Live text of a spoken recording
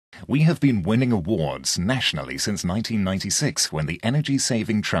We have been winning awards nationally since 1996, when the Energy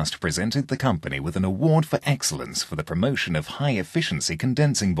Saving Trust presented the company with an award for excellence for the promotion of high-efficiency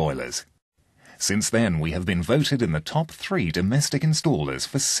condensing boilers. Since then, we have been voted in the top 3 domestic installers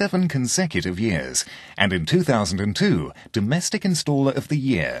for 7 consecutive years, and in 2002, Domestic Installer of the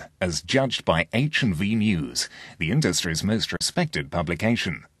Year, as judged by H&V News, the industry's most respected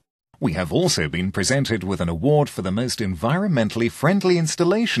publication. We have also been presented with an award for the most environmentally friendly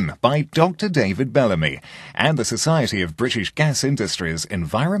installation by Dr. David Bellamy and the Society of British Gas Industries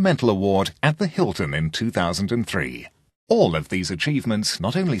Environmental Award at the Hilton in 2003. All of these achievements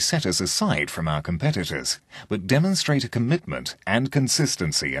not only set us aside from our competitors, but demonstrate a commitment and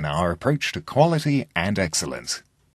consistency in our approach to quality and excellence.